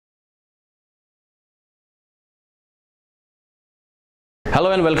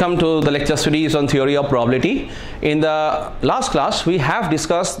Hello and welcome to the lecture series on theory of probability. In the last class, we have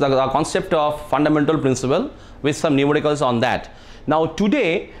discussed the concept of fundamental principle with some numericals on that. Now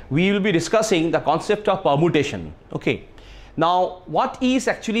today we will be discussing the concept of permutation. Okay. Now what is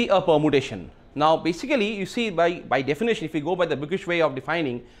actually a permutation? Now basically you see by definition, if we go by the bookish way of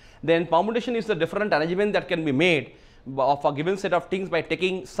defining, then permutation is the different arrangement that can be made of a given set of things by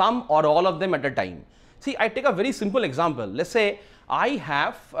taking some or all of them at a time. See, I take a very simple example. Let's say I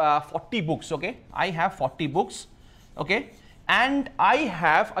have 40 books, okay? I have 40 books, okay? And I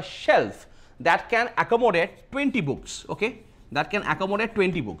have a shelf that can accommodate 20 books, okay? That can accommodate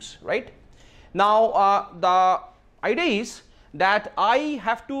 20 books, right? Now, the idea is that I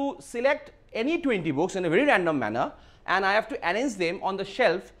have to select any 20 books in a very random manner and I have to arrange them on the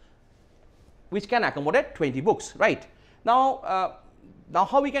shelf which can accommodate 20 books, right? Now, now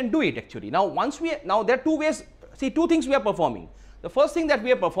how we can do it actually? Now, there are two ways, see two things we are performing. The first thing that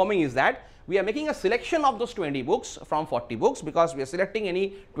we are performing is that we are making a selection of those 20 books from 40 books because we are selecting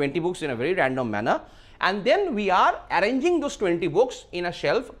any 20 books in a very random manner, and then we are arranging those 20 books in a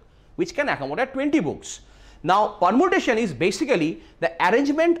shelf which can accommodate 20 books. Now, permutation is basically the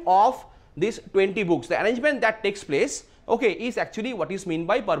arrangement of these 20 books. The arrangement that takes place, okay, is actually what is meant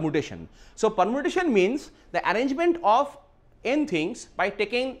by permutation. So, permutation means the arrangement of n things by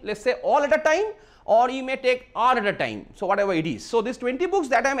taking, let's say, all at a time, or you may take r at a time, so whatever it is. So, these 20 books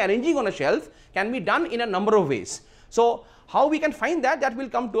that I am arranging on a shelf can be done in a number of ways. So, how we can find that will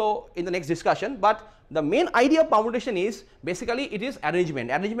come to in the next discussion, but the main idea of permutation is basically it is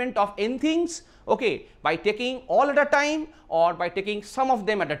arrangement of n things, okay, by taking all at a time or by taking some of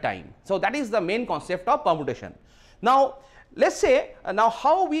them at a time. So, that is the main concept of permutation. Now, let's say now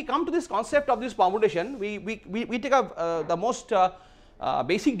how we come to this concept of this permutation, we take up the most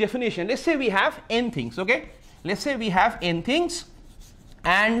basic definition. Let's say we have n things, okay? Let's say we have n things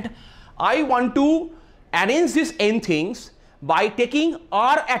and I want to arrange these n things by taking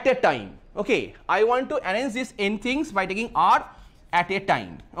r at a time, okay? I want to arrange these n things by taking r at a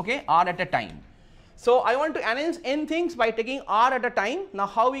time, okay? R at a time. So, I want to arrange n things by taking r at a time. Now,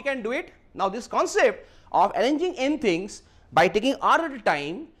 how we can do it? Now, this concept of arranging n things by taking r at a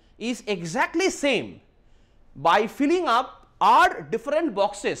time is exactly same by filling up r different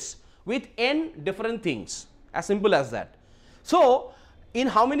boxes with n different things, as simple as that. So, in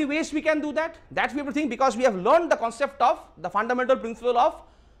how many ways we can do that? That we have to think, because we have learned the concept of the fundamental principle of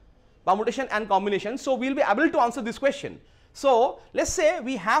permutation and combination. So, we will be able to answer this question. So, let's say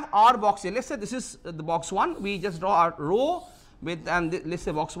we have r boxes. Let's say this is the box 1. We just draw a row with, and let's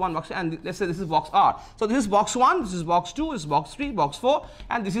say box 1, box 2, and let's say this is box r. So, this is box 1, this is box 2, this is box 3, box 4,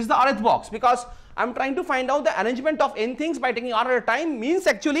 and this is the rth box, because I am trying to find out the arrangement of n things by taking r at a time means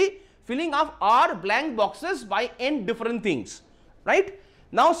actually filling up r blank boxes by n different things, right?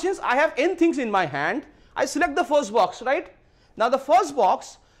 Now, since I have n things in my hand, I select the first box, right? Now, the first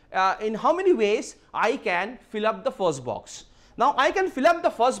box, in how many ways I can fill up the first box? Now, I can fill up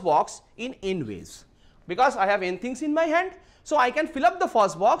the first box in n ways because I have n things in my hand. So, I can fill up the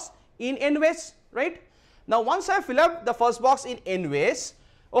first box in n ways, right? Now, once I fill up the first box in n ways,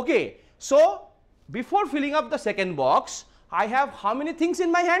 okay, so before filling up the second box, I have how many things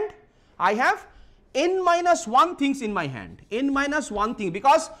in my hand? I have n minus 1 things in my hand, n minus 1 thing,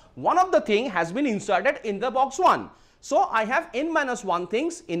 because one of the thing has been inserted in the box 1. So, I have n minus 1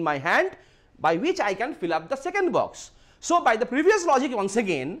 things in my hand by which I can fill up the second box. So, by the previous logic, once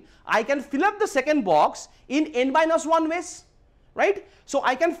again, I can fill up the second box in n minus 1 ways, right? So,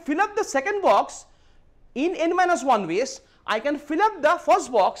 I can fill up the second box in n minus 1 ways, I can fill up the first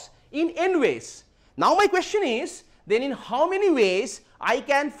box in n ways. Now, my question is, then in how many ways I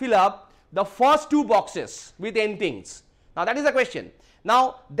can fill up the first two boxes with n things? Now, that is the question.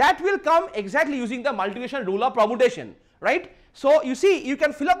 Now, that will come exactly using the multiplication rule of permutation, right? So, you see, you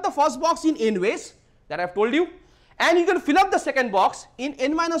can fill up the first box in n ways that I have told you, and you can fill up the second box in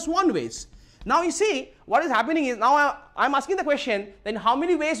n minus 1 ways. Now, you see, what is happening is, now I am asking the question, then how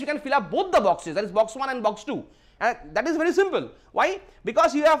many ways you can fill up both the boxes, that is box 1 and box 2. And that is very simple. Why?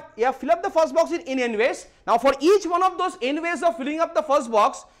 Because you have filled up the first box in n ways. Now, for each one of those n ways of filling up the first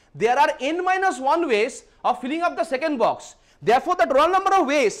box, there are n minus 1 ways of filling up the second box. Therefore, the total number of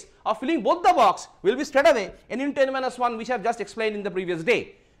ways of filling both the box will be straight away n into n minus 1, which I have just explained in the previous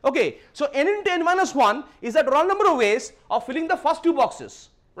day. Okay. So, n into n minus 1 is the total number of ways of filling the first two boxes,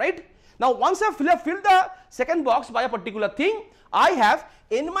 right? Now, once I have filled the second box by a particular thing, I have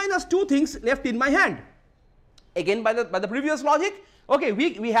n minus 2 things left in my hand. Again, by the previous logic, okay,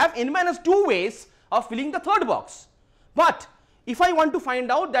 we have n minus 2 ways of filling the third box. But if I want to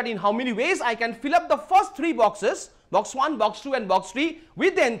find out that in how many ways I can fill up the first three boxes, box 1, box 2 and box 3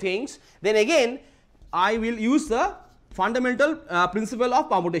 with n things, then again I will use the fundamental principle of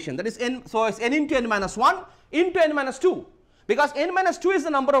permutation, that is n. So it's n into n minus 1 into n minus 2, because n minus 2 is the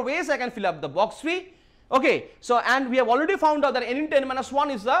number of ways I can fill up the box 3. Okay, so and we have already found out that n into n minus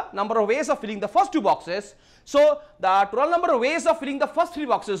 1 is the number of ways of filling the first two boxes. So the total number of ways of filling the first three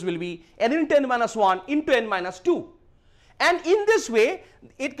boxes will be n into n minus 1 into n minus 2. And in this way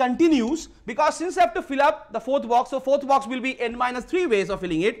it continues, because since I have to fill up the fourth box, so fourth box will be n minus 3 ways of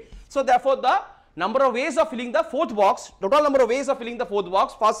filling it. So therefore the number of ways of filling the fourth box, total number of ways of filling the fourth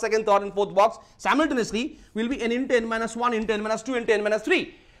box, first, second, third and fourth box simultaneously will be n into n minus 1 into n minus 2 into n minus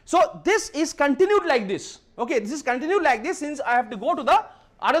 3. So this is continued like this. Okay, this is continued like this since I have to go to the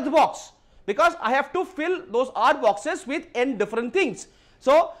rth box, because I have to fill those r boxes with n different things.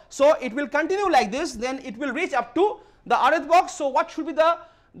 So it will continue like this, then it will reach up to the rth box. So what should be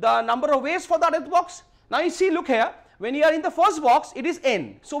the number of ways for the rth box? Now you see, look here, when you are in the first box it is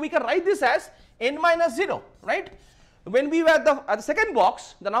n, so we can write this as n minus 0, right? When we were at the second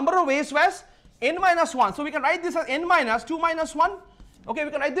box, the number of ways was n minus 1, so we can write this as n minus 2 minus 1. Okay,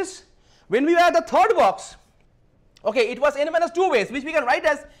 we can write this. When we were at the third box, okay, it was n minus 2 ways, which we can write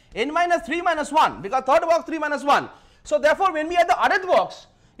as n minus 3 minus 1, because third box 3 minus 1. So therefore when we are at the rth box,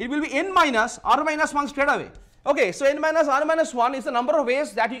 it will be n minus r minus 1 straight away. Okay, so n minus r minus 1 is the number of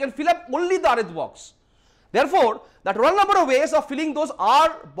ways that you can fill up only the rth box. Therefore the total number of ways of filling those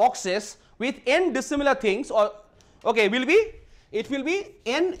r boxes with n dissimilar things, or okay, will be, it will be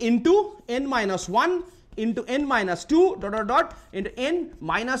n into n minus 1 into n minus 2 dot dot dot into n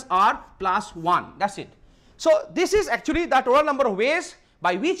minus r plus 1. That's it. So this is actually the total number of ways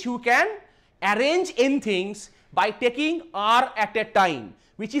by which you can arrange n things by taking r at a time,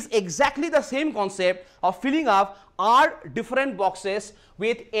 which is exactly the same concept of filling up r different boxes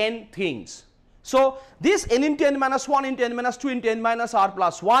with n things. So this n into n minus 1 into n minus 2 into n minus r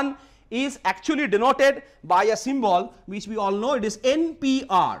plus 1 is actually denoted by a symbol which we all know, it is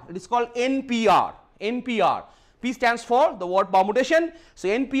NPR. It is called NPR. NPR. P stands for the word permutation. So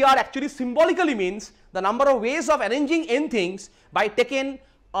NPR actually symbolically means the number of ways of arranging n things by taking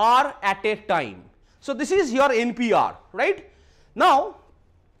r at a time. So this is your NPR, right? Now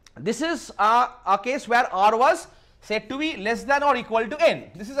this is a case where r was said to be less than or equal to n.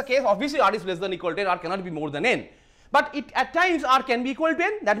 This is a case, obviously r is less than or equal to n, r cannot be more than n. But it at times r can be equal to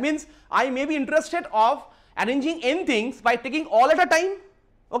n. That means I may be interested of arranging n things by taking all at a time.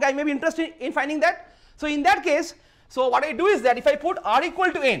 Okay, I may be interested in finding that. So in that case, so what I do is that if I put r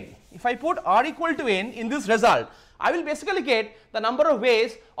equal to n, if I put r equal to n in this result, I will basically get the number of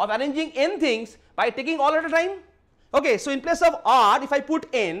ways of arranging n things by taking all at a time. Okay, so in place of r, if I put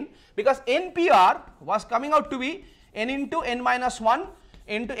n, because NPR was coming out to be n into n minus 1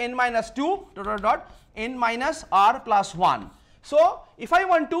 into n minus 2 dot dot dot n minus r plus 1. So if I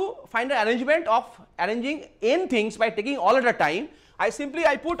want to find an arrangement of arranging n things by taking all at a time, I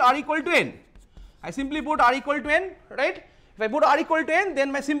put r equal to n. I simply put r equal to n, right? If I put r equal to n,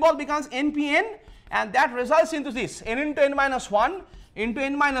 then my symbol becomes npn, and that results into this n into n minus 1 into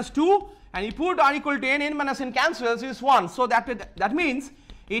n minus 2, and you put r equal to n minus n cancels is 1. So that means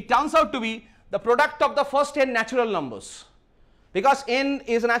it turns out to be the product of the first n natural numbers, because n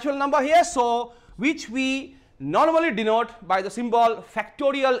is a natural number here, so which we normally denote by the symbol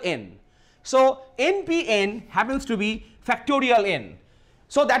factorial n. So npn happens to be factorial n.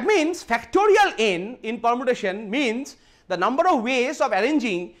 So that means factorial n in permutation means the number of ways of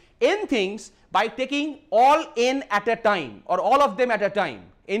arranging n things by taking all n at a time, or all of them at a time,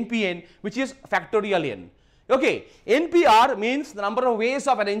 npn, which is factorial n. Okay, npr means the number of ways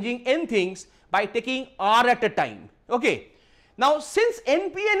of arranging n things by taking r at a time. Okay. Now since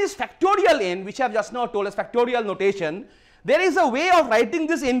npn is factorial n, which I have just now told as factorial notation, there is a way of writing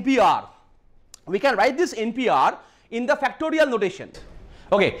this npr. We can write this npr in the factorial notation.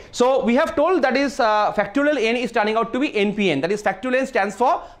 Okay, so we have told that is factorial n is turning out to be npn, that is factorial n stands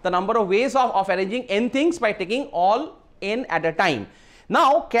for the number of ways of arranging n things by taking all n at a time.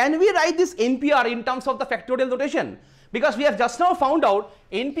 Now can we write this npr in terms of the factorial notation? Because we have just now found out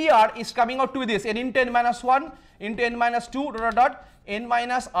npr is coming out to be this n into n minus 1 into n minus 2 dot dot n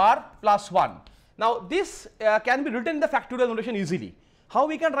minus r plus 1. Now this can be written in the factorial notation easily. How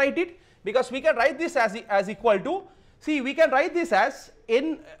we can write it? Because we can write this as equal to, see, we can write this as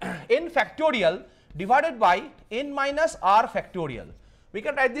n factorial divided by n minus r factorial. we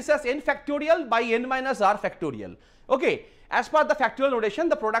can write this as n factorial by n minus r factorial. Okay, as per the factorial notation,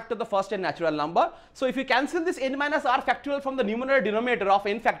 the product of the first n natural number. So if you cancel this n minus r factorial from the numerator denominator of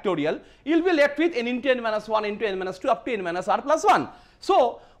n factorial, you will be left with n into n minus 1 into n minus 2 up to n minus r plus 1.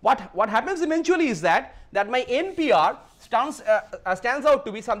 So what happens eventually is that my NPR stands out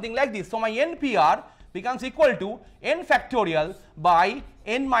to be something like this. So my NPR becomes equal to n factorial by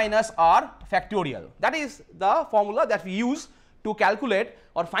n minus r factorial. That is the formula that we use to calculate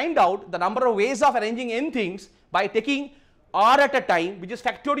or find out the number of ways of arranging n things by taking r at a time, which is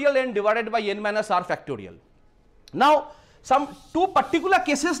factorial n divided by n minus r factorial. Now some two particular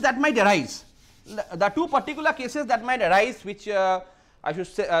cases that might arise, which I should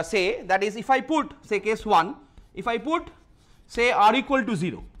say, that is, if I put, say, case 1, if I put, say, r equal to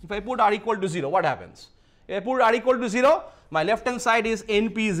 0, what happens? If I put r equal to 0, my left hand side is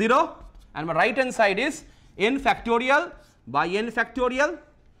np0 and my right hand side is n factorial by n factorial.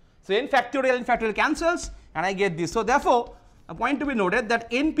 So n factorial cancels and I get this. So therefore, a point to be noted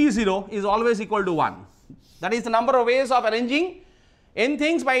that np0 is always equal to 1. That is the number of ways of arranging n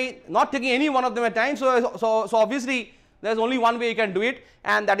things by not taking any one of them at a time. So obviously there is only one way you can do it,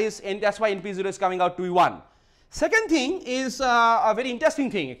 and that is that's why np0 is coming out to be 1. Second thing is a very interesting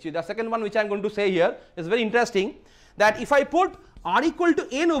thing actually. The second one which I am going to say here is very interesting, that if I put r equal to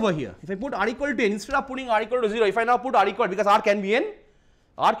n over here, if I put r equal to n instead of putting r equal to 0, if I now put r equal, because r can be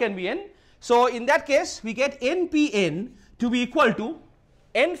n, so in that case we get npn to be equal to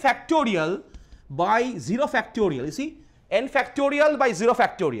n factorial by 0 factorial. You see, n factorial by 0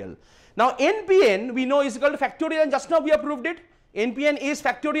 factorial. Now npn we know is equal to factorial, and just now we have proved it. Npn is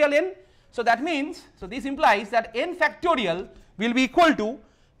factorial n. So that means, so this implies that n factorial will be equal to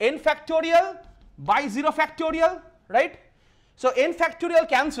n factorial by 0 factorial, right? So n factorial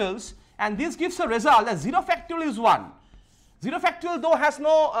cancels and this gives a result that 0 factorial is 1. 0 factorial though has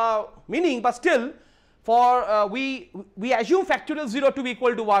no meaning, but still for we assume factorial 0 to be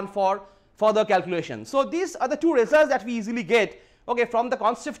equal to 1 for further calculation. So these are the two results that we easily get, okay, from the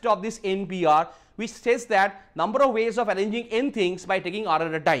concept of this NPR, which says that number of ways of arranging n things by taking r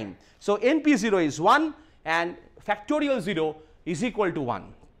at a time. So np0 is 1 and factorial 0 is equal to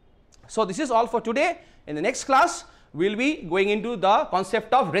 1. So this is all for today. In the next class we will be going into the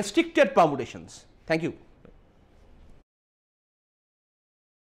concept of restricted permutations. Thank you.